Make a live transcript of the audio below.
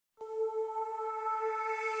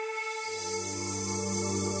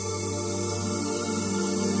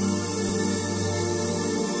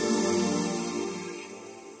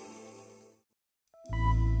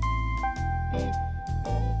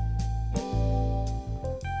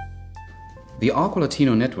The Arco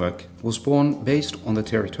Latino network was born based on the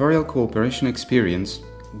territorial cooperation experience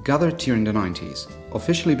gathered during the 90s,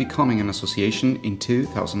 officially becoming an association in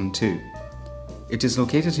 2002. It is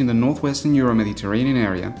located in the northwestern Euro-Mediterranean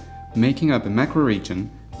area, making up a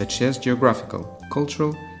macro-region that shares geographical,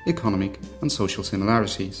 cultural, economic and social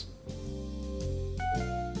similarities.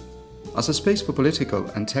 As a space for political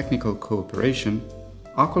and technical cooperation,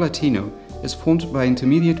 Arco Latino is formed by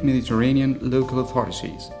intermediate Mediterranean local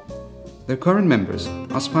authorities. Their current members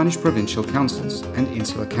are Spanish provincial councils and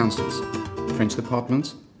insular councils, French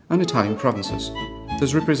departments and Italian provinces,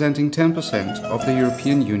 thus representing 10% of the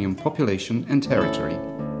European Union population and territory.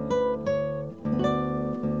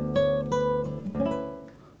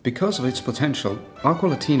 Because of its potential, Arco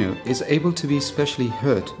Latino is able to be especially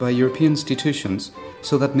heard by European institutions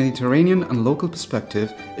so that Mediterranean and local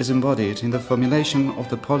perspective is embodied in the formulation of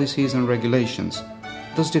the policies and regulations,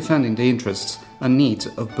 thus defending the interests and needs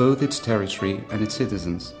of both its territory and its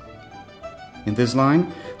citizens. In this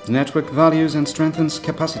line, the network values and strengthens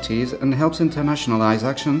capacities and helps internationalize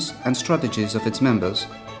actions and strategies of its members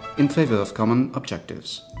in favor of common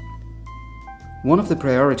objectives. One of the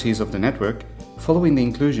priorities of the network, following the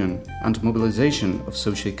inclusion and mobilization of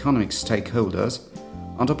socio-economic stakeholders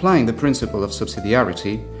and applying the principle of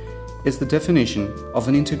subsidiarity, is the definition of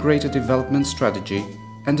an integrated development strategy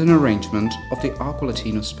and an arrangement of the Arco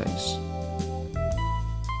Latino space.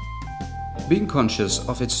 Being conscious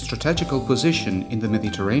of its strategical position in the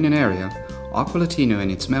Mediterranean area, Arco Latino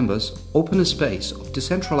and its members open a space of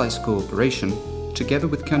decentralized cooperation together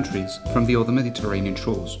with countries from the other Mediterranean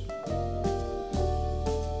shores.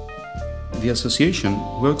 The association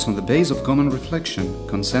works on the base of common reflection,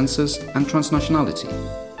 consensus and transnationality.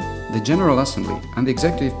 The General Assembly and the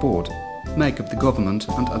Executive Board make up the Government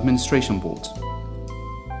and Administration Boards.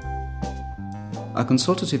 A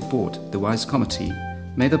consultative board, the WISE Committee,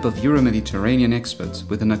 made up of Euro-Mediterranean experts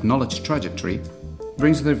with an acknowledged trajectory,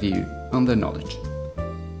 brings their view and their knowledge.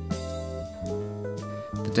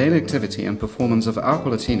 The daily activity and performance of Arco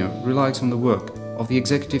Latino relies on the work of the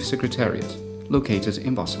Executive Secretariat, located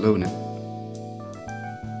in Barcelona.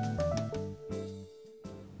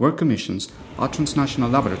 Work commissions are transnational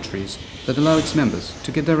laboratories that allow its members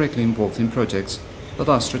to get directly involved in projects that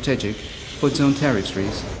are strategic for its own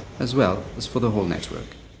territories as well as for the whole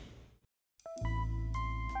network.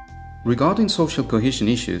 Regarding social cohesion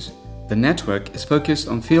issues, the network is focused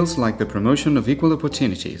on fields like the promotion of equal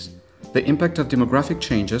opportunities, the impact of demographic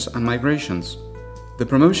changes and migrations, the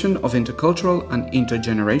promotion of intercultural and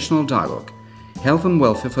intergenerational dialogue, health and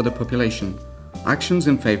welfare for the population, actions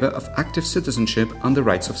in favor of active citizenship and the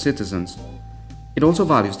rights of citizens. It also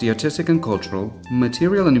values the artistic and cultural,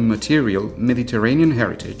 material and immaterial Mediterranean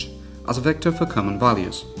heritage as a vector for common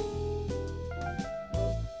values.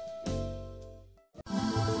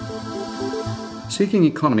 Seeking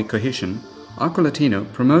economic cohesion, Arco Latino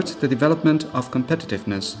promotes the development of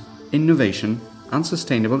competitiveness, innovation and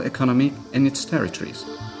sustainable economy in its territories,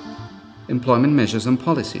 employment measures and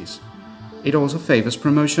policies. It also favors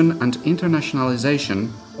promotion and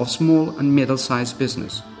internationalization of small and middle-sized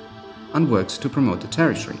business and works to promote the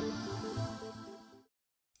territory.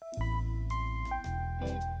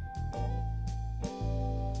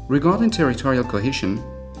 Regarding territorial cohesion,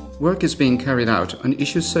 work is being carried out on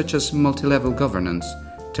issues such as multi-level governance,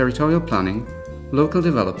 territorial planning, local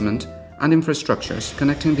development and infrastructures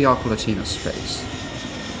connecting the Arco Latino space.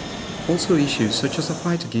 Also issues such as the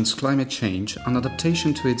fight against climate change and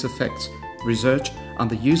adaptation to its effects, research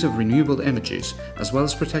and the use of renewable energies, as well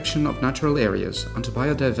as protection of natural areas and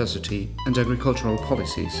biodiversity and agricultural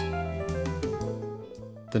policies.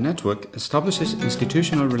 The network establishes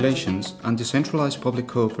institutional relations and decentralized public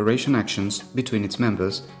cooperation actions between its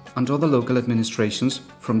members and other local administrations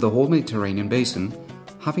from the whole Mediterranean basin,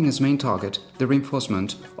 having as main target the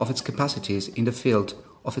reinforcement of its capacities in the field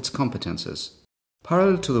of its competences.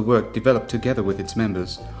 Parallel to the work developed together with its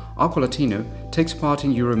members, Arco Latino takes part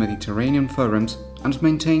in Euro-Mediterranean forums and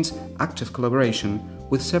maintains active collaboration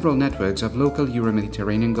with several networks of local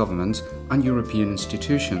Euro-Mediterranean governments and European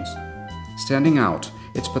institutions. Standing out,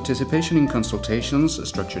 its participation in consultations,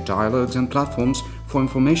 structured dialogues and platforms for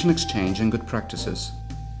information exchange and good practices.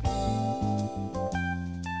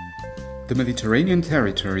 The Mediterranean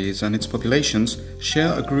territories and its populations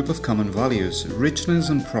share a group of common values, richness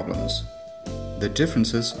and problems. The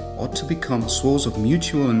differences ought to become a source of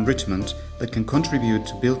mutual enrichment that can contribute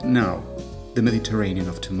to build now the Mediterranean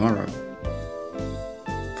of tomorrow.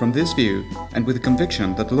 From this view, and with the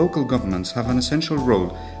conviction that local governments have an essential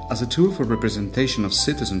role as a tool for representation of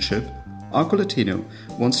citizenship, Arco Latino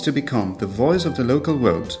wants to become the voice of the local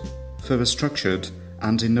world for a structured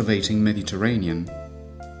and innovating Mediterranean.